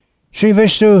Sri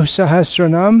Vishnu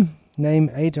Sahasranam,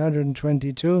 name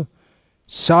 822,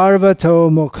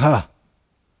 Sarvato-mukhah.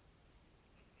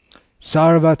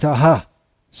 Sarvataha.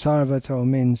 Sarvato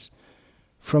means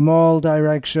from all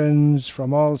directions,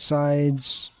 from all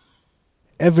sides,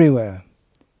 everywhere.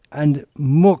 And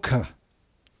mukha,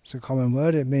 it's a common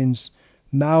word, it means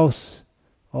mouth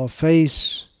or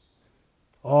face,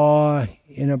 or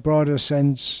in a broader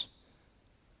sense,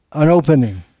 an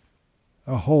opening,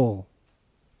 a hole.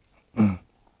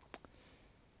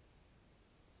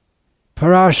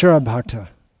 Parashara Bhatta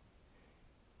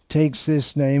takes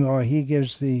this name, or he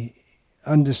gives the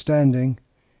understanding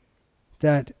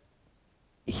that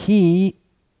he,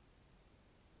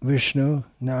 Vishnu,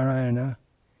 Narayana,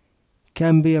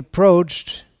 can be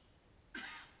approached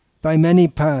by many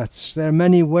paths. There are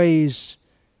many ways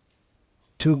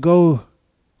to go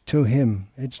to him.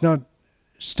 It's not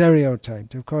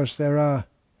stereotyped. Of course, there are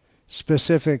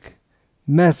specific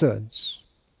methods,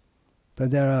 but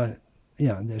there are,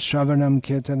 there's Shravanam,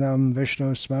 Kirtanam,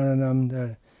 Vishnu Smaranam, there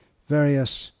are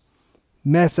various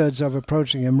methods of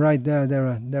approaching him. Right there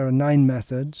are 9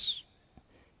 methods.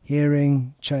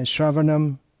 Hearing,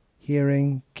 Shravanam,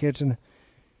 hearing, Kirtanam.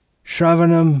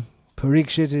 Shravanam,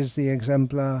 Parikshit is the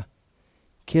exemplar.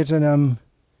 Kirtanam,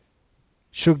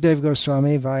 Shukdev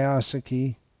Goswami,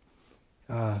 Vyasaki,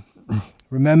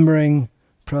 remembering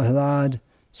Prahlad.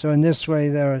 So in this way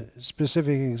there are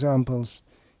specific examples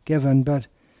given, but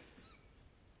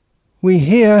we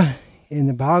hear in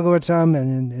the Bhagavatam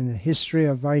and in the history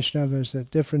of Vaishnavas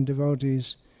that different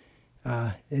devotees,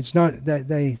 it's not that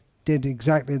they did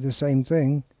exactly the same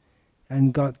thing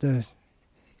and got the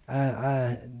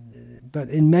but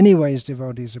in many ways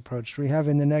devotees approached. We have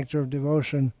in the Nectar of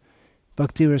Devotion,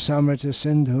 Bhakti Rasamrita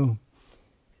Sindhu,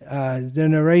 the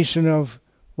narration of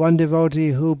one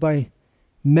devotee who, by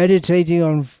meditating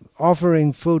on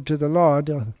offering food to the Lord,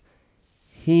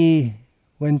 he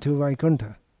went to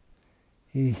Vaikuntha.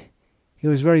 He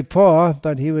was very poor,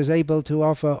 but he was able to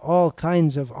offer all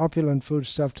kinds of opulent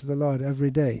foodstuff to the Lord every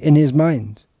day in his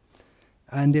mind.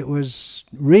 And it was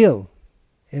real,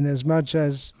 in as much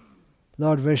as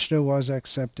Lord Vishnu was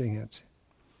accepting it.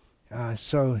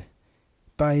 So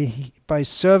by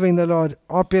serving the Lord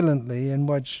opulently, in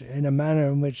a manner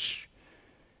in which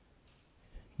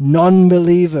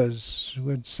non-believers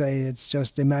would say it's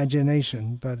just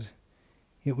imagination, but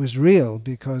it was real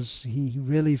because he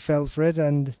really felt for it,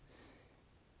 and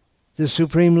the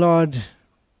Supreme Lord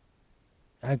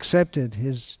accepted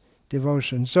his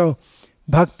devotion. So,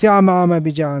 bhaktya mam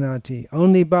abhijanati,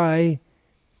 only by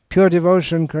pure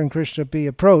devotion can Krishna be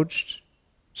approached.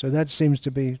 So that seems to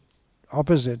be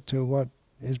opposite to what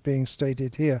is being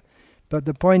stated here. But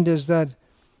the point is that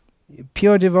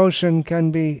pure devotion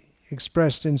can be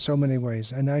expressed in so many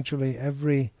ways, and actually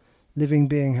every living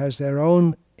being has their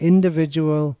own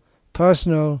individual,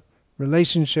 personal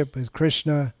relationship with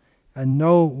Krishna, and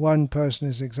no one person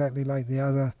is exactly like the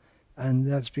other, and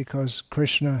that's because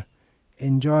Krishna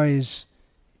enjoys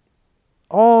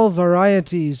all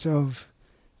varieties of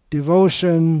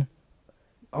devotion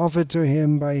offered to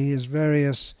him by his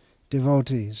various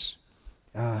devotees.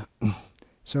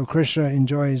 So Krishna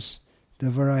enjoys the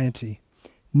variety.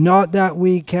 Not that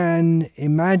we can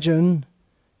imagine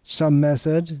some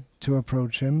method to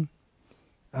approach him,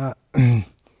 but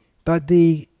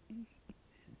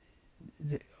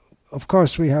of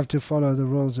course we have to follow the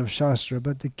rules of Shastra,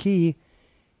 but the key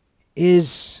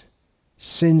is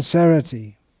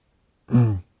sincerity.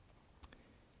 Yena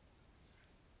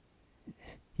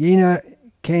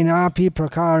kenapi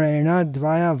prakarena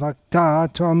dvaya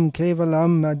vakta tvam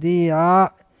kevalam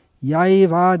madhya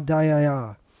yaiva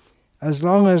dayaya. As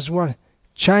long as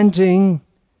chanting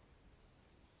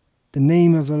the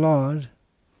name of the Lord,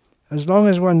 as long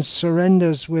as one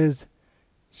surrenders with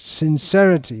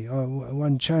sincerity, or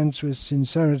one chants with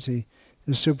sincerity,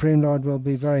 the Supreme Lord will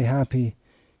be very happy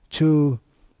to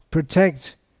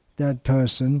protect that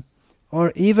person.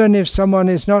 Or even if someone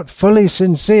is not fully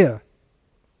sincere,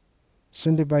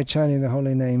 simply by chanting the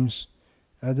holy names,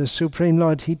 the Supreme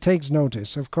Lord, he takes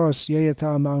notice. Of course,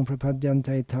 yayata mang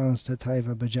prapadyante tans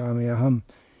tataiva bhajami aham.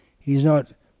 He's not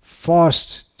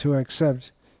forced to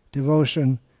accept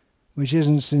devotion which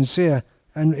isn't sincere,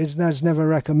 and that's never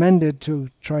recommended to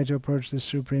try to approach the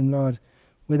Supreme Lord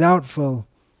without full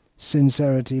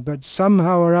sincerity. But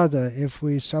somehow or other, if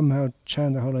we somehow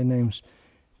chant the holy names,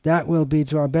 that will be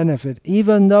to our benefit,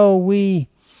 even though we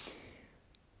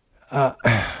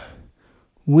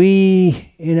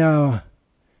in our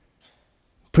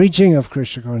preaching of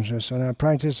Krishna consciousness and our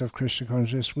practice of Krishna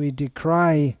consciousness, we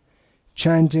decry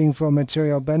chanting for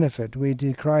material benefit. We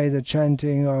decry the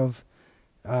chanting of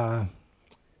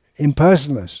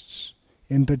impersonalists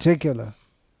in particular.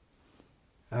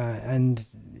 And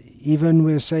even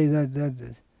we'll say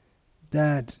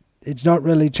that it's not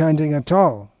really chanting at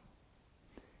all.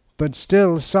 But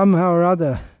still, somehow or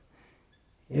other,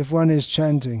 if one is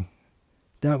chanting,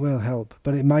 that will help.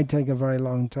 But it might take a very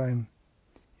long time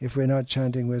if we're not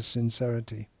chanting with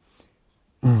sincerity.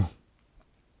 But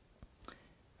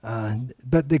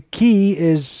the key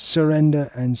is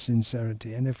surrender and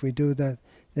sincerity. And if we do that,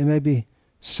 there may be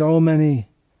so many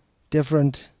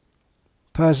different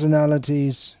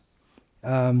personalities.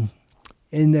 In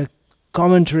the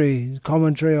commentary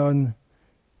on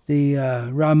the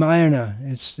Ramayana,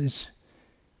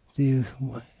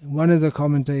 one of the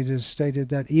commentators stated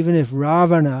that even if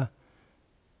Ravana,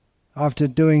 after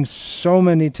doing so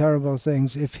many terrible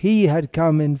things, if he had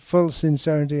come in full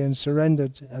sincerity and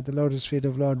surrendered at the lotus feet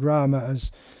of Lord Rama,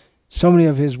 as so many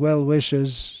of his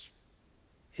well-wishers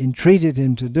entreated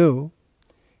him to do,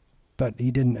 but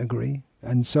he didn't agree,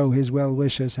 and so his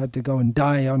well-wishers had to go and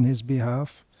die on his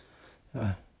behalf.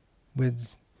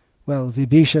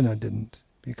 Vibhishana didn't,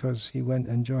 because he went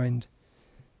and joined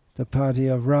the party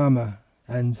of Rama,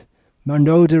 and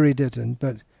Mandodari didn't,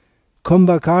 but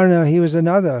Kumbhakarna, he was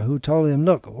another who told him,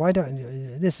 look,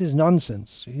 this is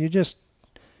nonsense. You just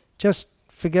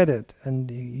forget it.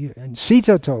 And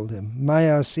Sita told him,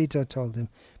 Maya Sita told him,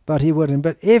 but he wouldn't.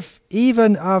 But if,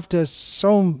 even after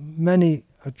so many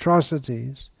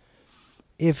atrocities,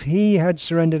 if he had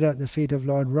surrendered at the feet of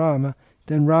Lord Rama,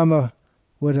 then Rama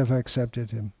would have accepted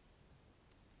him.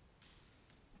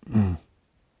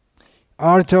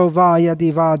 Arto va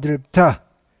yadi va dripta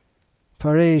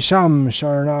paresham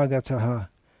sharanagataha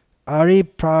ari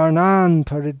pranan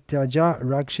parityaja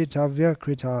rakshitavya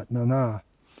kritatmana.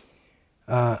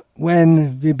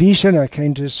 When Vibhishana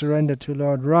came to surrender to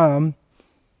Lord Ram,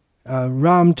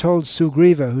 Ram told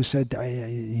Sugriva, who said,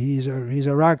 he's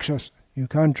a Rakshas, you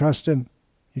can't trust him,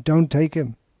 you don't take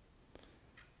him.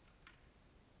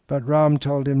 But Ram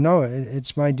told him, no,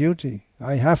 it's my duty,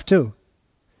 I have to.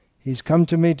 He's come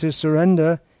to me to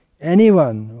surrender.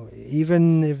 Anyone,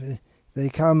 even if they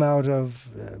come out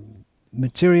of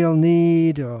material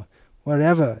need or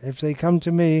whatever, if they come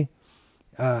to me,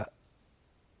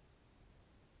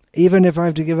 even if I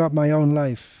have to give up my own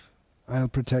life, I'll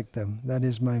protect them. That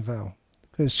is my vow.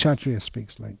 Because Kshatriya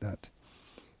speaks like that.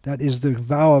 That is the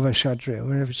vow of a Kshatriya.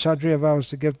 When a Kshatriya vows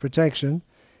to give protection,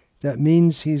 that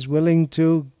means he's willing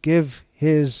to give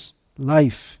his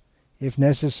life, if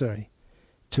necessary,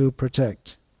 to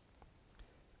protect.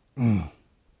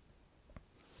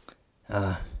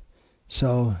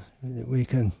 So we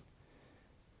can,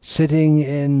 sitting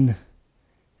in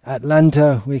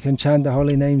Atlanta, we can chant the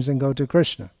holy names and go to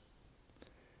Krishna.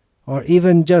 Or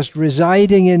even just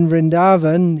residing in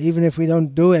Vrindavan, even if we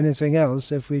don't do anything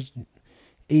else, if we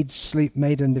eat, sleep,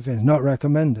 mate and defend, not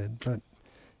recommended, but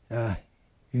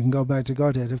you can go back to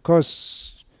Godhead. Of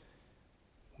course,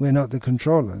 we're not the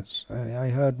controllers. I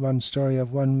heard one story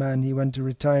of one man, he went to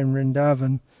retire in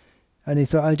Vrindavan, and he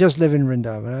thought, I'll just live in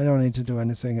Vrindavan, I don't need to do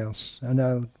anything else, and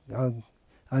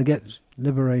I'll get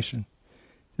liberation.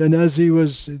 Then as he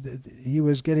was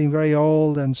getting very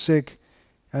old and sick,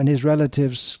 and his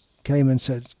relatives came and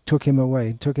took him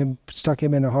away, stuck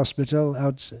him in a hospital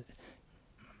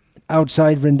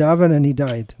outside Vrindavan, and he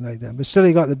died like that. But still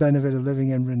he got the benefit of living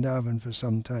in Vrindavan for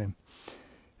some time.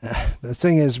 The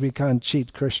thing is, we can't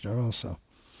cheat Krishna also.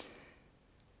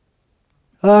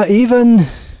 Even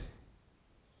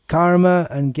karma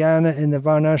and jnana in the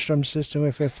varnashram system,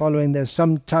 if we're following, there's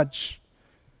some touch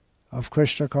of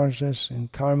Krishna consciousness in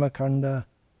karma kanda,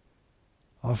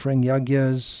 offering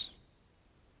yagyas.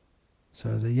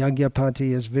 So the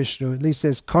yagyapati is Vishnu. At least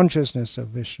there's consciousness of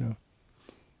Vishnu.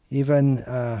 Even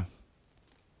I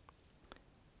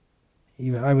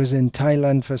was in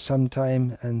Thailand for some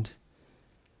time, and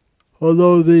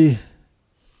although the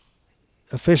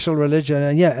official religion,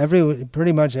 and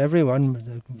pretty much everyone,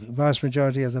 the vast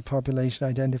majority of the population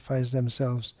identifies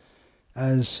themselves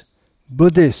as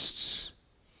Buddhists,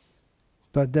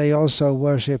 but they also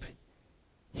worship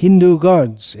Hindu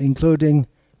gods, including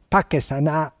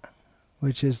Pakisana,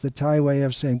 which is the Thai way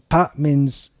of saying Pa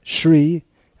means Shri,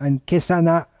 and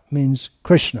Kisana means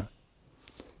Krishna.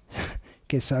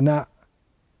 Kisana.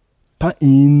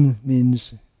 Pa'in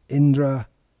means Indra.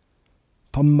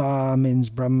 Pama means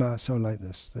Brahma, so like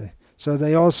this. So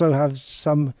they also have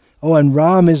some... Oh, and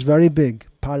Ram is very big.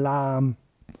 Palam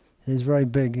is very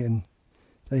big. And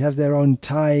they have their own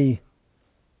Thai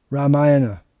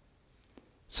Ramayana.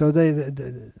 So they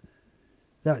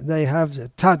have a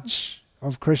touch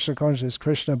of Krishna consciousness,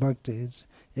 Krishna bhakti.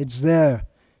 It's there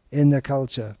in the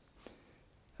culture.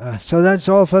 So that's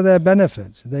all for their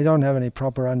benefit. They don't have any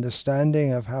proper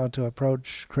understanding of how to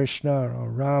approach Krishna or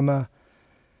Rama.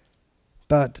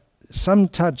 But some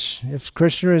touch, if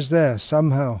Krishna is there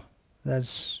somehow,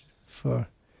 that's for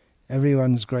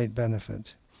everyone's great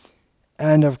benefit.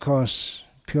 And of course,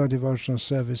 pure devotional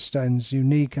service stands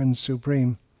unique and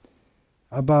supreme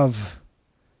above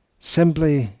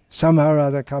simply somehow or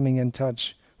other coming in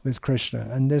touch with Krishna.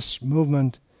 And this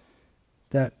movement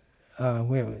that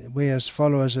we as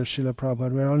followers of Srila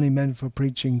Prabhupada, we're only meant for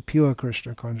preaching pure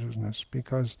Krishna consciousness,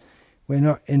 because we're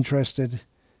not interested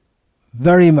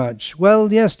very much.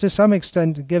 Well, yes, to some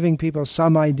extent, giving people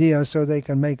some idea so they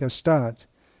can make a start.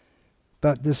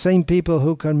 But the same people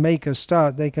who can make a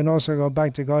start, they can also go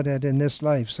back to Godhead in this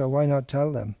life, so why not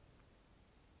tell them?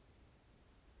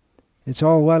 It's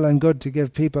all well and good to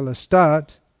give people a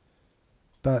start,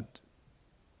 but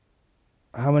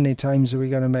how many times are we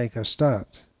going to make a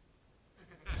start?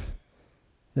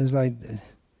 There's like,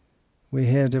 we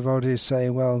hear devotees say,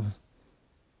 well,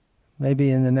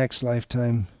 maybe in the next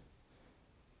lifetime.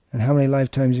 And how many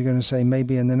lifetimes are you going to say,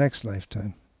 maybe in the next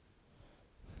lifetime?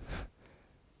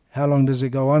 How long does it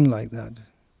go on like that?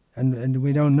 And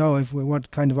we don't know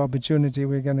what kind of opportunity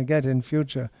we're going to get in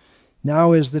future.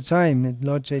 Now is the time, in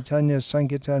Lord Chaitanya's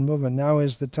Sankirtan movement, now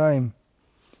is the time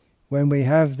when we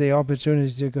have the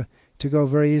opportunity to go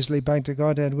very easily back to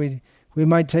Godhead. We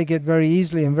might take it very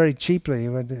easily and very cheaply,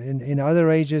 but in other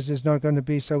ages it's not going to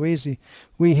be so easy.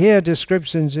 We hear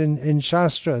descriptions in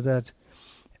Shastra that,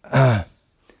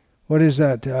 what is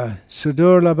that?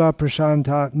 Sudurlabha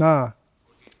prashantatma,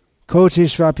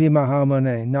 kotishvapi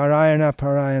mahamane, narayana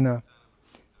parayana,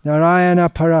 narayana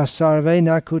parasarve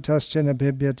nakutaschana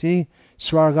bibhyati,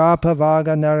 swargapa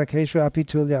vaga narakeshva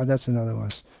apitulya. That's another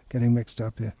one, getting mixed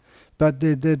up here. But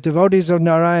the devotees of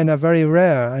Narayana are very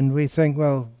rare, and we think,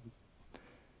 well,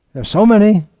 there's so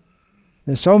many,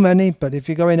 but if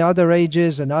you go in other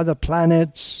ages and other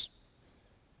planets,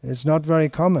 it's not very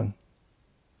common.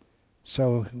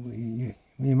 So you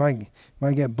might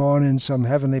get born in some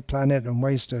heavenly planet and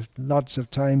waste lots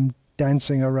of time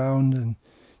dancing around and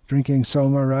drinking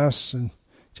soma ras and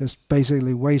just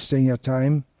basically wasting your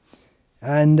time.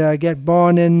 And get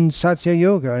born in Satya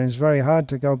Yuga, and it's very hard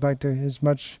to go back to as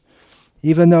much,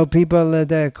 even though people,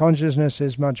 their consciousness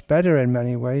is much better in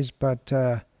many ways, but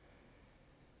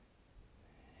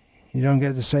you don't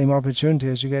get the same opportunity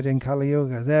as you get in Kali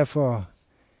Yuga. Therefore,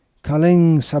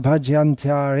 Kaling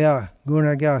sabhajyantyarya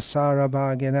gunagya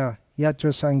sarabhagina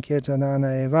yatra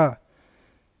sankirtanana eva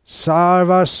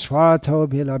sarva swartho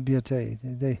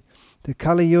bhilabhyate. The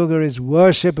Kali Yuga is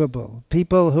worshipable.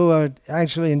 People who are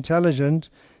actually intelligent,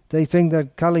 they think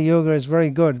that Kali Yuga is very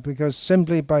good, because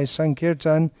simply by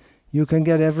Sankirtan you can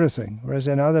get everything. Whereas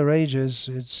in other ages,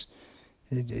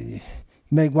 you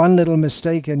make one little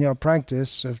mistake in your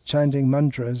practice of chanting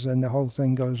mantras and the whole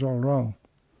thing goes all wrong.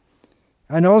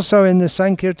 And also in the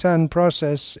Sankirtan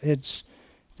process, it's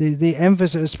the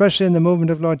emphasis, especially in the movement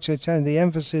of Lord Chaitanya, the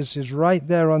emphasis is right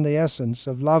there on the essence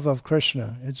of love of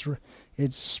Krishna.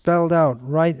 It's spelled out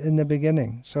right in the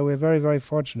beginning. So we're very, very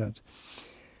fortunate.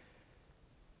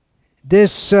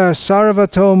 This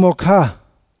Sarvato-mukhah,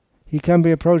 he can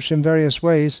be approached in various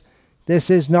ways. This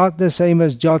is not the same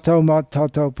as Jato Mat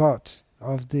Tato Pat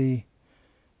of the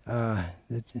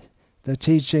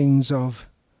teachings of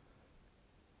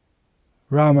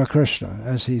Ramakrishna,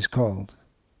 as he's called.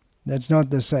 That's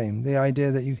not the same. The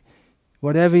idea that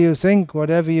whatever you think,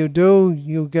 whatever you do,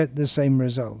 you get the same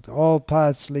result. All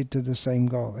paths lead to the same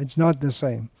goal. It's not the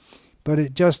same. But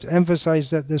it just emphasizes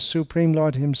that the Supreme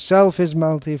Lord himself is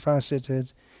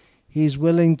multifaceted. He's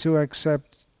willing to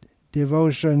accept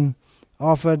devotion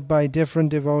offered by different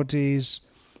devotees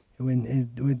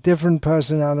with different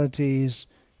personalities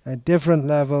at different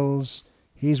levels.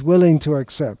 He's willing to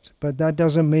accept. But that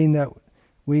doesn't mean that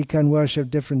we can worship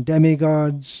different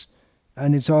demigods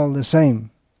and it's all the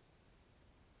same.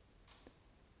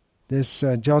 This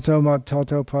Jato Mat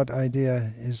Tato Pat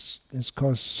idea is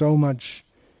caused so much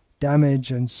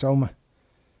damage and so much.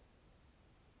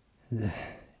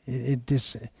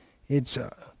 It's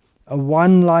a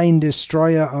one-line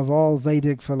destroyer of all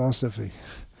Vedic philosophy.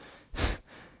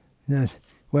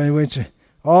 Which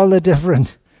all the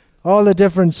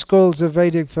different schools of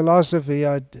Vedic philosophy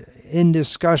are in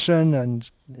discussion and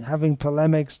having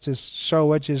polemics to show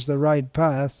which is the right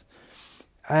path,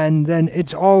 and then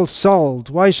it's all solved.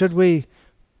 Why should we?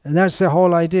 And that's the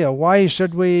whole idea. Why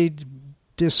should we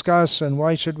discuss and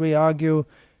why should we argue?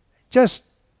 Just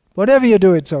whatever you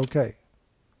do, it's okay.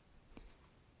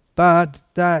 But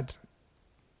that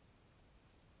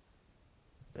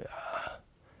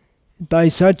by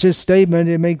such a statement,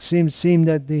 it makes it seem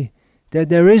that the that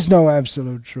there is no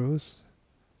absolute truth,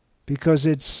 because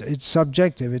it's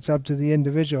subjective, it's up to the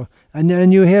individual. And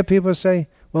then you hear people say,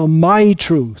 well, my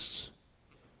truth.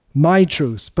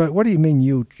 But what do you mean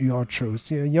your truth?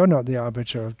 You're not the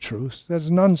arbiter of truth. That's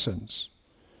nonsense.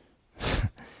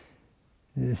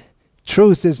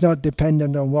 Truth is not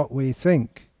dependent on what we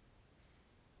think.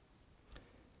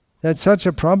 That's such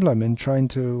a problem in trying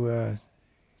to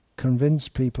convince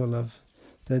people of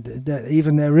that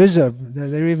even there is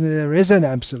an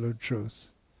absolute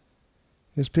truth.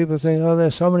 Because people think, oh,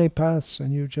 there's so many paths,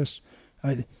 and you just,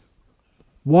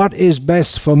 what is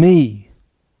best for me?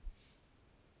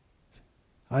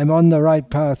 I'm on the right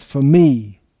path for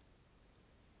me.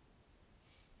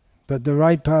 But the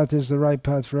right path is the right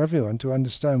path for everyone to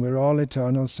understand. We're all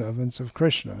eternal servants of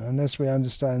Krishna. Unless we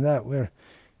understand that, we're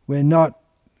not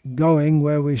going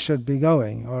where we should be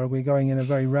going, or we're going in a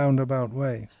very roundabout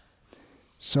way.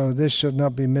 So this should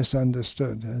not be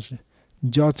misunderstood as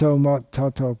Joto Mot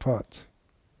Toto Pot.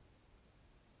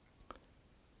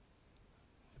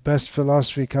 The best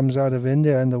philosophy comes out of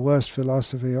India, and the worst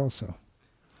philosophy also.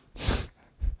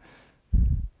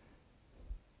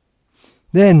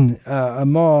 Then a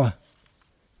more,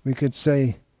 we could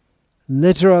say,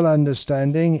 literal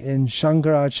understanding in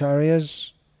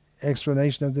Shankaracharya's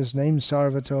explanation of this name,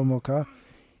 Sarvato-mukhah,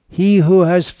 he who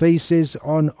has faces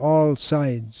on all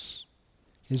sides.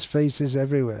 His face is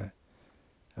everywhere.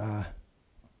 I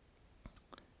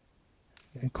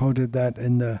quoted that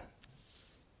in the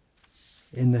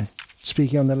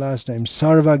speaking on the last name,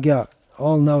 Sarvagya,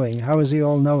 all-knowing. How is he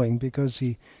all-knowing? Because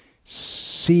he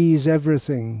sees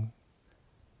everything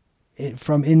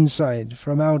from inside,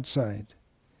 from outside.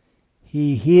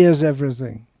 He hears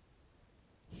everything.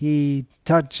 He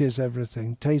touches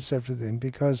everything, tastes everything,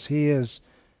 because he is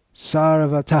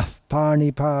Sarvatah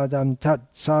Parnipadam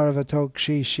Tat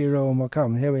Sarvatokshi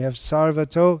Shiromukham. Here we have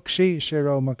Sarvatokshi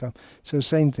Shiromukham. So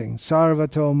same thing.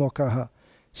 Sarvato-mukhah.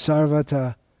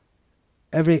 Sarvata.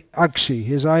 Every Akshi,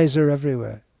 his eyes are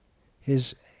everywhere.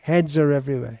 His heads are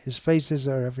everywhere. His faces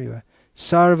are everywhere.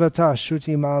 Sarvata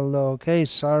Shruti Malloke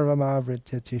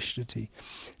Sarvamavritya Tishtati.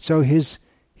 So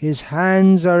his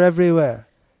hands are everywhere.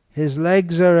 His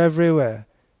legs are everywhere.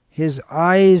 His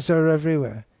eyes are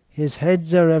everywhere. His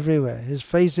heads are everywhere. His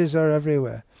faces are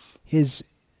everywhere. His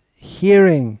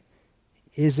hearing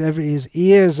is his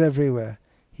ears everywhere.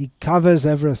 He covers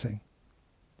everything.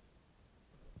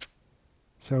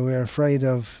 So we're afraid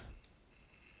of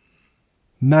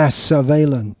mass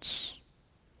surveillance.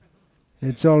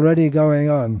 It's already going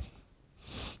on.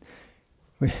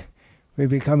 We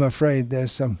become afraid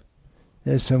there's some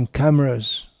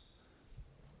cameras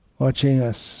watching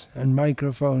us and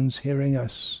microphones hearing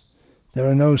us. There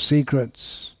are no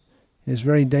secrets. It's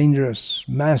very dangerous.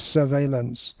 Mass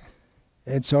surveillance.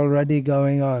 It's already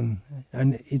going on.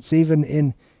 And it's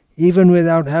even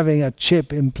without having a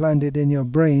chip implanted in your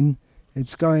brain,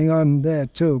 it's going on there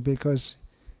too, because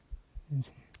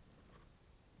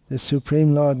the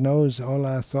Supreme Lord knows all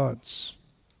our thoughts.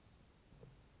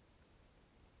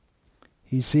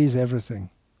 He sees everything.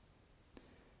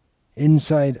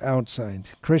 Inside,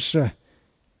 outside. Krishna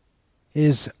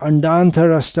is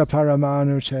andantarasta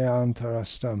paramanu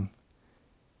chayantarastam.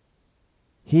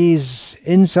 He's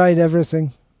inside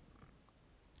everything,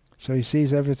 so he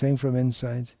sees everything from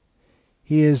inside.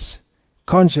 He is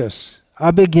conscious.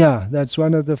 Abhigya, that's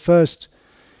one of the first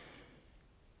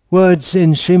words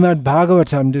in Srimad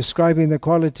Bhagavatam describing the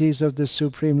qualities of the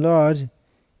Supreme Lord.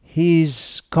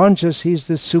 He's conscious, he's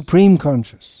the Supreme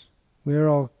Conscious. We're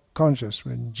all conscious,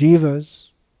 we're jivas,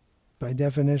 by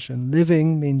definition.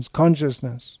 Living means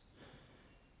consciousness,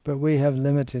 but we have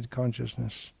limited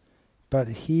consciousness. But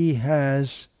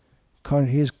he's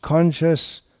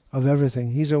conscious of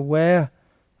everything. He's aware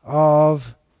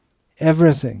of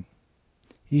everything.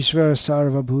 Ishvara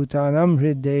sarva bhutanam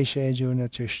hrideshe juna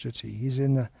tishtati. He's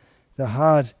in the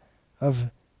heart of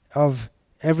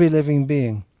every living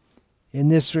being. In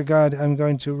this regard, I'm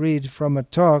going to read from a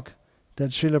talk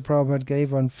that Srila Prabhupada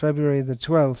gave on February the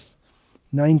 12th,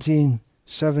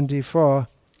 1974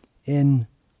 in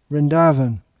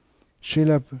Vrindavan.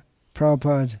 Srila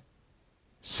Prabhupada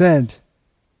said,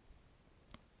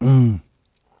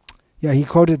 he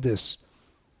quoted this.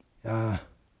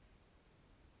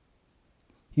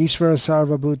 Ishvara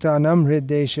sarva bhutanam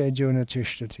hrideshe juna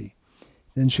tishtati.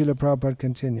 Then Srila Prabhupada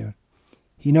continued.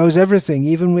 He knows everything,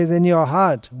 even within your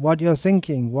heart, what you're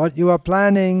thinking, what you are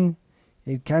planning.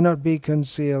 It cannot be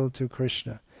concealed to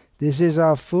Krishna. This is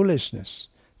our foolishness,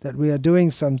 that we are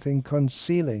doing something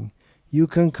concealing. You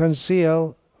can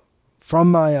conceal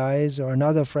from my eyes or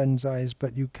another friend's eyes,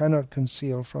 but you cannot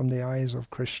conceal from the eyes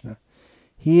of Krishna.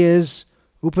 He is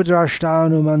upadrashta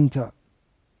anumanta.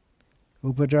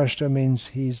 Upadrashta means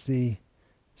he's the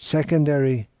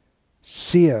secondary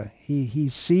seer. He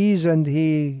sees and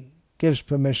he gives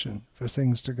permission for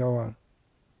things to go on.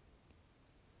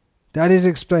 That is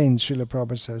explained, Srila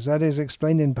Prabhupada says. That is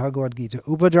explained in Bhagavad Gita.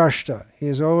 Upadrashta, he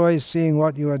is always seeing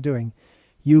what you are doing.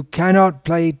 You cannot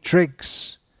play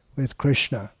tricks with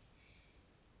Krishna.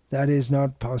 That is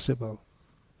not possible.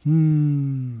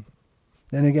 Then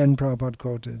again Prabhupada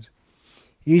quoted,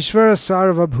 Ishvara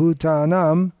sarva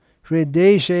bhutanam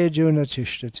hrideshe juna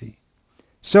chishtati.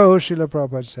 So, Srila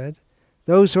Prabhupada said,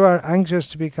 those who are anxious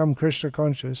to become Krishna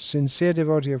conscious, sincere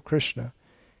devotee of Krishna,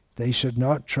 they should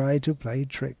not try to play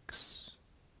tricks.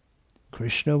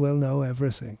 Krishna will know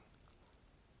everything.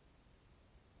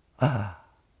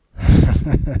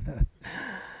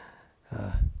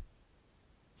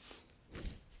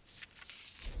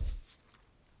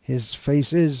 His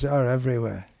faces are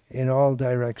everywhere, in all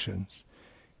directions.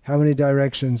 How many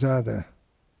directions are there?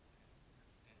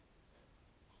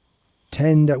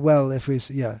 10, if we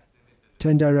say,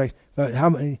 10 direct. But how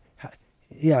many?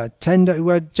 10.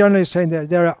 We're generally saying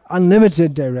there are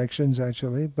unlimited directions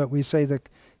actually, but we say the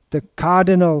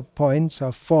cardinal points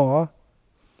are 4,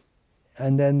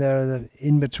 and then there are the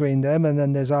in between them, and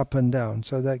then there's up and down.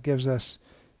 So that gives us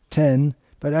 10.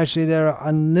 But actually there are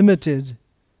unlimited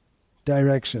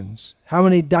directions. How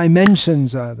many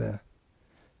dimensions are there?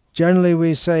 Generally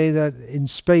we say that in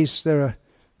space there are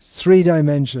 3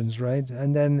 dimensions, right?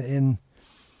 And then in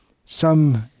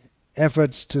some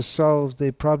efforts to solve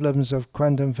the problems of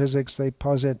quantum physics, they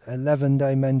posit 11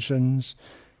 dimensions,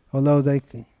 although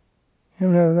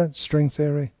that's string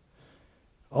theory.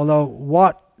 Although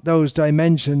what those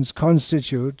dimensions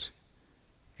constitute,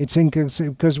 it's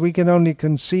inconceivable, because we can only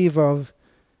conceive of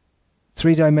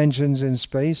 3 dimensions in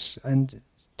space, and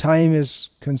time is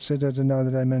considered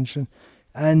another dimension,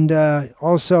 and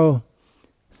also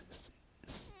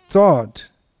thought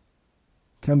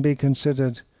can be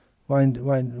considered one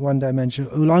dimension.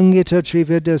 Ulangita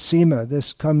Trivida Sima.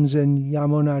 This comes in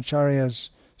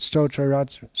Yamunacharya's Stotra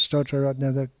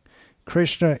Ratna, that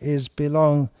Krishna is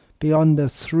beyond the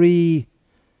 3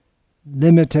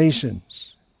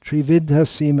 limitations. Trividha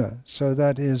Sima. So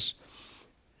that is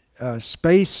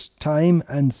space, time,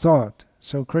 and thought.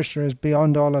 So Krishna is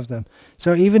beyond all of them.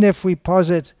 So even if we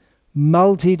posit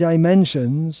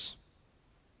multi-dimensions,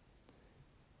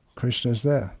 Krishna is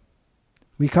there.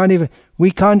 We can't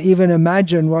even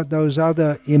imagine what those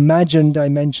other imagined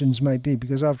dimensions might be,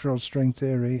 because after all, string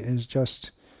theory is just,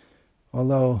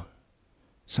 although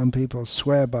some people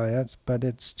swear by it, but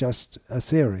it's just a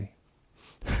theory.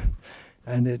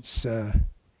 And it's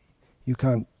you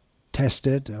can't test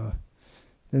it, or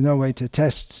there's no way to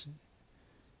test,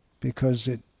 because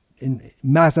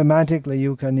mathematically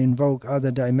you can invoke other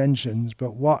dimensions,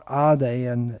 but what are they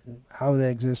and how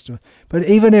they exist? But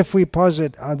even if we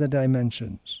posit other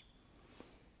dimensions,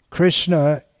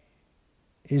 Krishna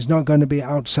is not going to be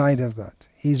outside of that.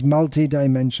 He's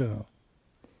multi-dimensional.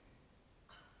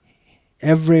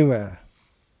 Everywhere,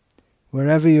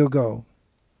 wherever you go,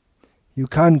 you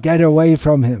can't get away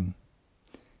from him.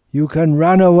 You can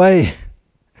run away.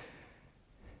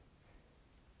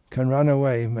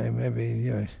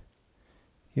 Maybe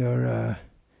you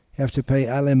have to pay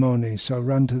alimony, so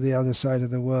run to the other side of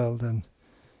the world. And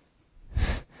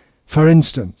for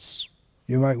instance,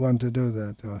 you might want to do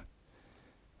that.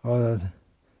 Or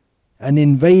an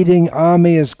invading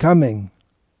army is coming,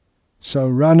 so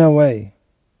run away.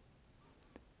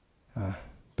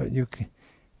 But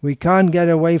we can't get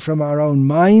away from our own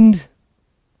mind,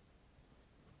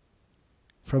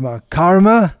 from our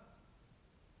karma,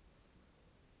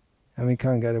 and we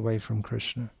can't get away from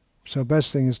Krishna. So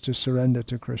best thing is to surrender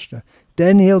to Krishna.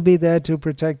 Then he'll be there to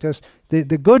protect us.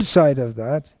 The good side of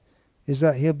that is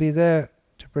that he'll be there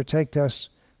to protect us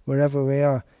wherever we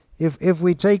are. If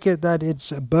we take it that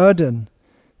it's a burden,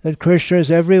 that Krishna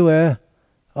is everywhere,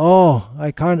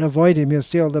 I can't avoid him, he'll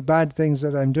see all the bad things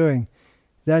that I'm doing.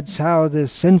 That's how the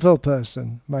sinful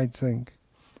person might think,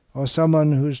 or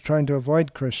someone who's trying to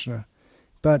avoid Krishna.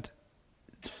 But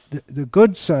the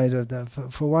good side of that,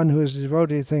 for one who is a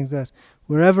devotee, think that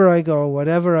wherever I go,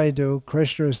 whatever I do,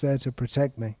 Krishna is there to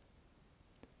protect me.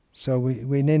 So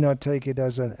we need not take it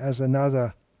as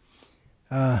another.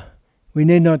 We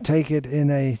need not take it in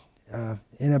a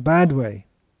bad way.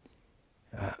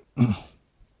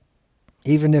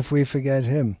 Even if we forget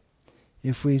him,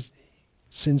 if we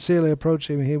sincerely approach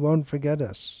him, he won't forget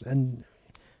us. And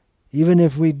even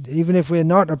if we're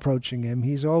not approaching him,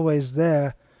 he's always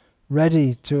there,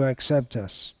 ready to accept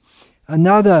us.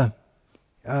 Another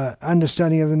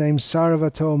understanding of the name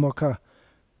Sarvato-mukhah.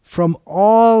 From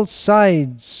all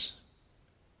sides,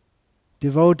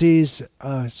 devotees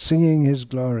are singing His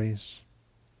glories.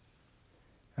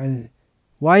 And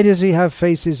why does He have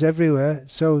faces everywhere?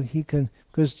 So He can,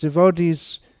 because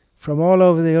devotees from all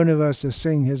over the universe are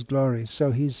singing His glories.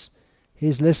 So He's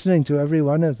listening to every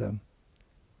one of them.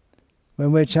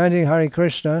 When we're chanting Hare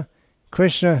Krishna,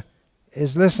 Krishna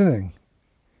is listening.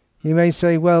 He may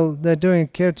say, well, they're doing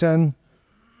kirtan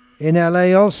in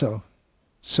LA also,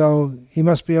 so He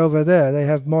must be over there. They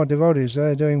have more devotees.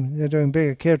 They're doing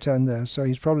bigger kirtan there, so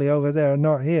He's probably over there and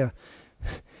not here.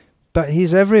 But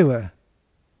He's everywhere.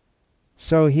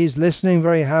 So He's listening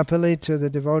very happily to the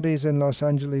devotees in Los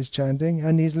Angeles chanting,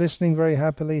 and He's listening very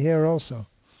happily here also.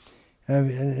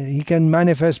 He can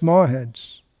manifest more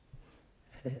heads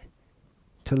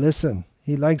to listen.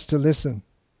 He likes to listen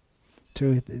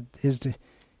to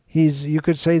His. You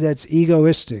could say that's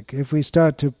egoistic. If we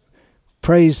start to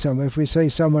praise someone, if we say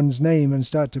someone's name and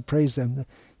start to praise them,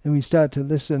 then we start to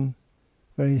listen.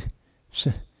 If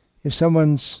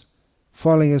someone's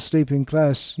falling asleep in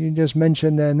class, you just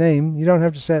mention their name. You don't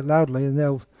have to say it loudly, and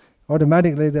they'll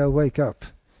wake up,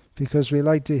 because we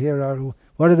like to hear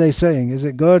what are they saying? Is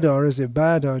it good or is it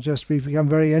bad, or just we become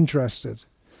very interested.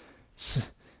 So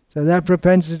that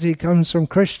propensity comes from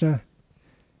Krishna.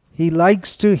 He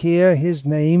likes to hear His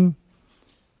name.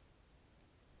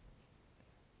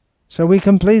 So we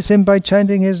can please Him by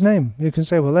chanting His name. You can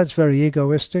say, well, that's very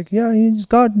egoistic. Yeah, He's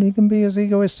God, and He can be as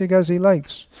egoistic as He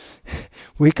likes.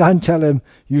 We can't tell Him,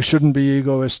 you shouldn't be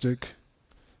egoistic.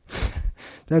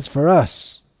 That's for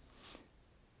us.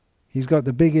 He's got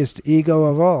the biggest ego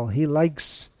of all. He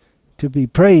likes to be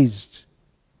praised,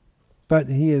 but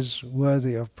He is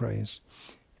worthy of praise.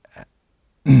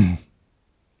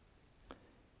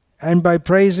 And by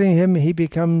praising Him, He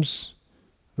becomes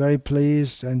very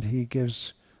pleased, and He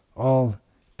gives all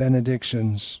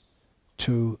benedictions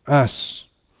to us.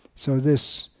 So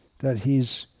that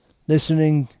He's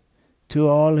listening to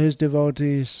all His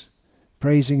devotees,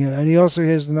 praising Him, and He also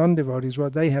hears the non-devotees,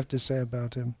 what they have to say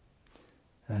about Him.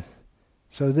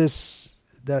 So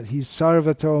that He's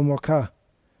Sarvato-mukhah.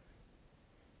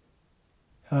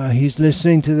 He's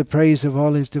listening to the praise of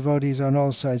all His devotees on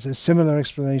all sides. A similar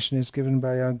explanation is given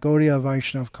by a Gauriya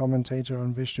Vaishnav commentator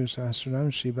on Vishnu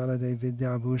Sahasranam, Sri Baladev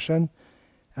Vidyabhushan.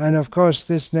 And of course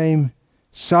this name,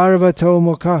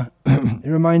 Sarvato-mukhah,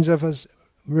 reminds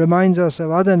us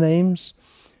of other names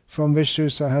from Vishnu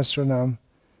Sahasranam,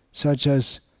 such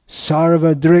as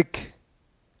Sarvadrik,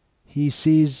 He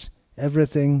sees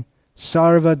everything.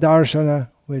 Sarvadarshana,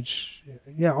 which,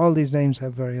 all these names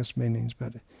have various meanings,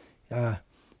 but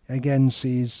again,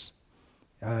 sees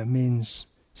means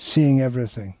seeing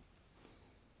everything.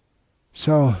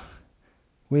 So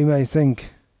we may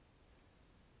think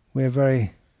we're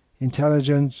very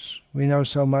intelligent, we know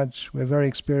so much, we're very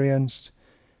experienced.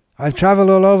 I've traveled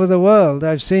all over the world,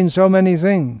 I've seen so many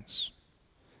things.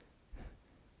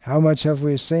 How much have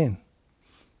we seen?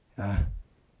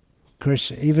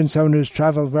 Krishna, even someone who's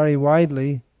traveled very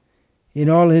widely, in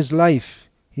all his life,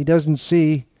 he doesn't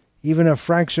see even a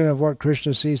fraction of what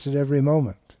Krishna sees at every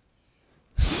moment.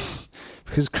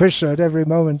 Because Krishna at every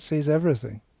moment sees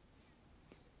everything.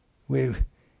 We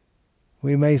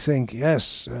may think,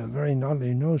 yes, very knowledgeable,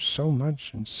 he knows so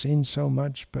much and seen so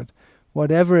much, but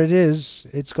whatever it is,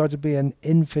 it's got to be an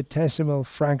infinitesimal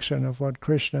fraction of what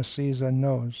Krishna sees and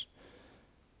knows.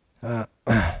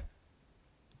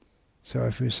 So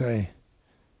if we say,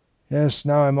 yes,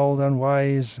 now I'm old and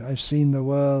wise, I've seen the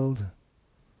world.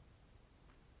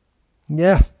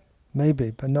 Yeah,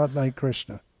 maybe, but not like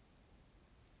Krishna.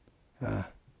 No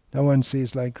one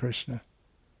sees like Krishna.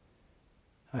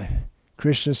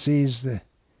 Krishna sees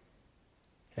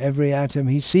every atom.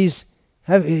 He sees,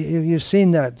 you've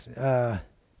seen that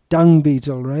dung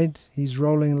beetle, right? He's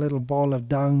rolling a little ball of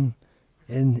dung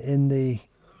in the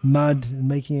mud and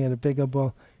making it a bigger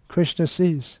ball. Krishna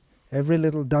sees every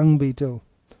little dung beetle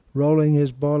rolling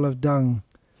his ball of dung.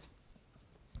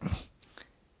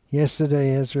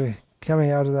 Yesterday, as we're coming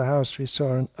out of the house, we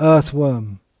saw an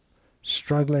earthworm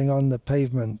struggling on the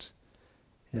pavement.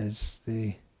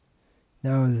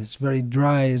 Now it's very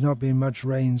dry, there's not been much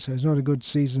rain, so it's not a good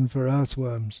season for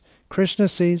earthworms. Krishna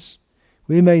sees.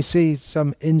 We may see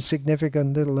some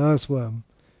insignificant little earthworm,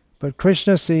 but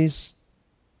Krishna sees.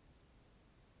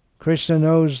 Krishna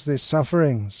knows the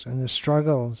sufferings and the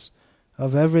struggles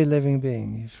of every living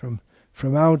being,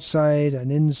 from outside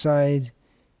and inside.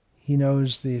 He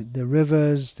knows the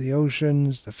rivers, the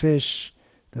oceans, the fish,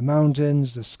 the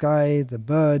mountains, the sky, the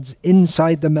birds,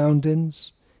 inside the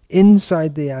mountains,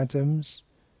 inside the atoms.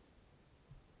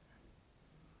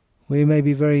 We may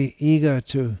be very eager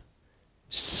to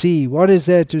see what is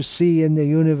there to see in the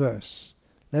universe.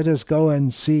 Let us go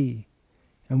and see.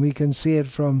 and we can see it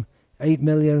from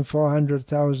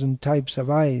 8,400,000 types of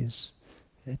eyes,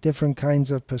 different kinds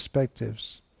of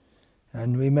perspectives.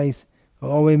 And we may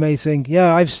think,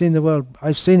 yeah, I've seen the world,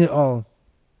 I've seen it all.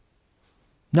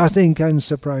 Nothing can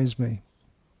surprise me.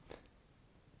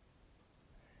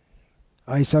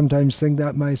 I sometimes think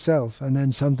that myself, and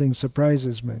then something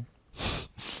surprises me.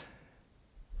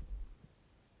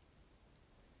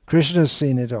 Krishna's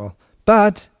seen it all.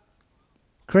 But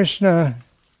Krishna,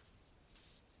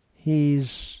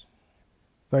 he's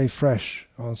very fresh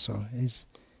also.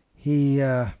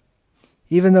 Even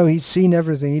though he's seen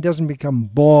everything, he doesn't become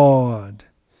bored.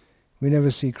 We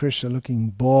never see Krishna looking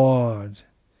bored.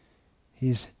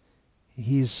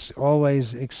 He's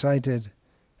always excited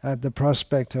at the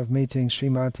prospect of meeting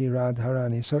Srimati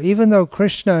Radharani. So even though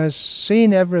Krishna has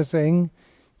seen everything,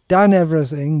 done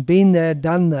everything, been there,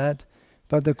 done that,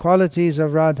 but the qualities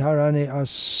of Radharani are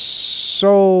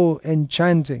so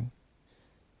enchanting.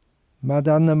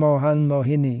 Madana Mohan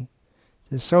Mohini.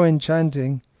 They're so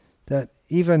enchanting that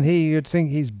even you'd think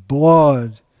he's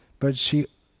bored, but she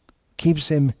keeps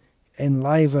him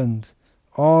enlivened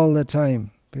all the time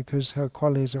because her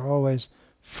qualities are always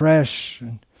fresh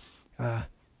and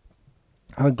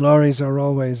her glories are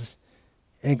always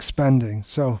expanding.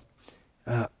 So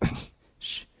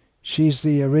she's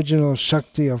the original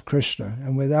Shakti of Krishna,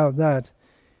 and without that,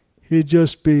 he'd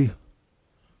just be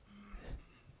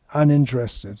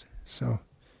uninterested. So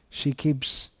she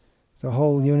keeps the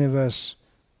whole universe,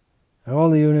 all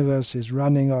the universe is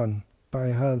running on by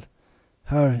her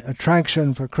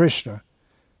attraction for Krishna.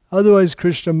 Otherwise,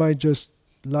 Krishna might just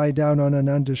lie down on an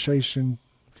understation,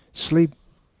 sleep,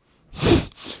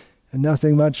 and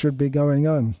nothing much would be going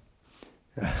on.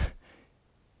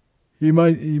 He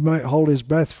might hold his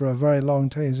breath for a very long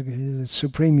time. He's a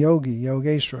supreme yogi,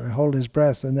 Yogeshwara. Hold his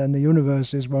breath, and then the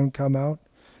universes won't come out.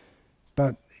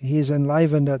 But he's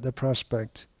enlivened at the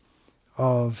prospect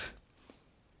of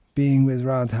being with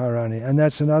Radharani. And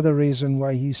that's another reason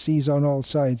why he sees on all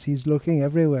sides. He's looking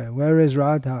everywhere. Where is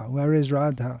Radha? Where is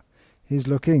Radha? He's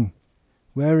looking.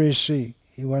 Where is she?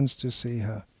 He wants to see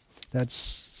her. That's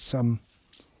some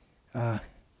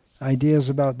ideas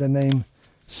about the name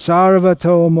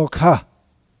Sarvato-mukhah.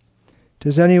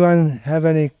 Does anyone have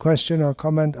any question or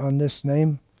comment on this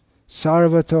name?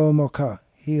 Sarvato-mukhah.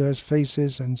 He who has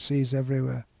faces and sees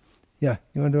everywhere. Yeah,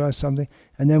 you want to ask something?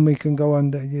 And then we can go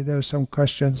on. There are some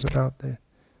questions about the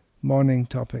morning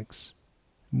topics,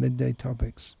 midday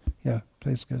topics. Yeah,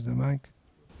 please give the mic.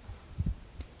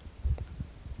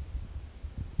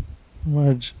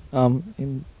 Maharaj,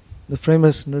 in the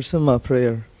famous Nrsimha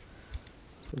prayer,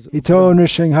 Ito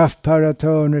Nrsimha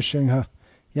parato Nrsimha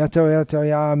yato yato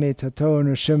yami tato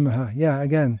Nrsimha. Yeah,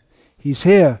 again, he's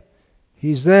here,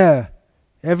 he's there.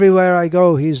 Everywhere I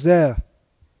go, he's there.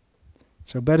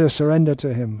 So better surrender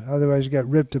to him, otherwise you get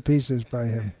ripped to pieces by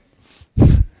him.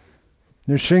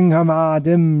 Nrsimham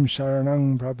adim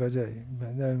sharanang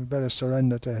prapade. Better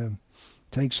surrender to him.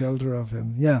 Take shelter of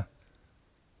him. Yeah.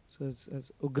 So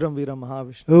it's Ugram Vira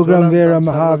Mahavishnu. Ugram Vira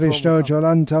Mahavishnu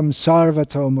Jwalantam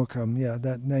Sarvato-mukham. Yeah,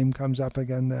 that name comes up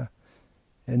again there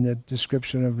in the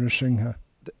description of Nrsimha.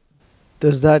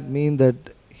 Does that mean that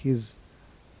he's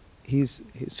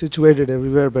situated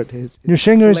everywhere, but his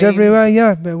Nrsimha is everywhere,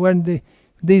 yeah. But when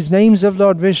these names of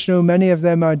Lord Vishnu, many of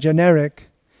them are generic.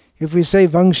 If we say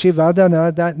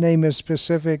Vangshivadana, that name is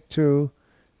specific to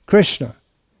Krishna,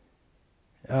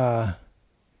 the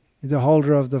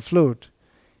holder of the flute.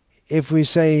 If we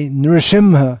say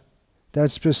Nrsimha,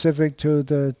 that's specific to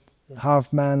the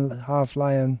half-man,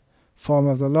 half-lion form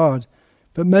of the Lord.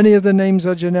 But many of the names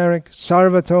are generic.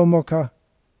 Sarvato-mukhah,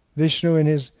 Vishnu in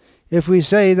his... If we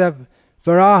say that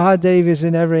Varaha Dev is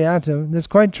in every atom, that's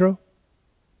quite true.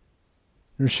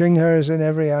 Nrsimha is in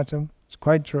every atom, it's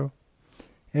quite true.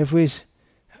 If we...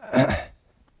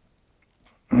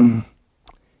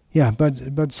 yeah,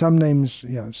 but some names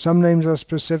are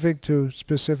specific to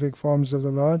specific forms of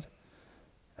the Lord,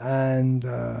 and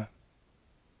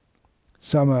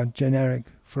some are generic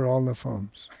for all the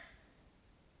forms.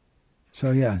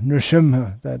 So yeah,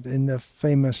 Nrsimha, that in the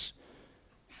famous,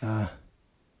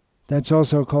 that's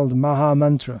also called Maha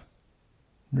Mantra.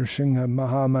 Nrsimha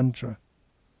Maha Mantra.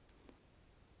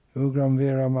 Ugram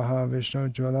Vira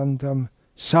Mahavishnu Jwalantam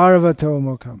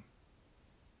Sarvato-mukham.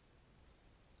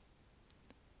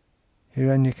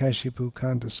 Hiranyakashipu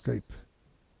can't escape.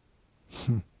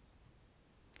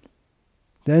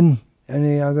 Then,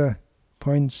 any other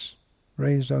points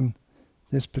raised on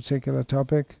this particular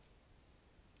topic?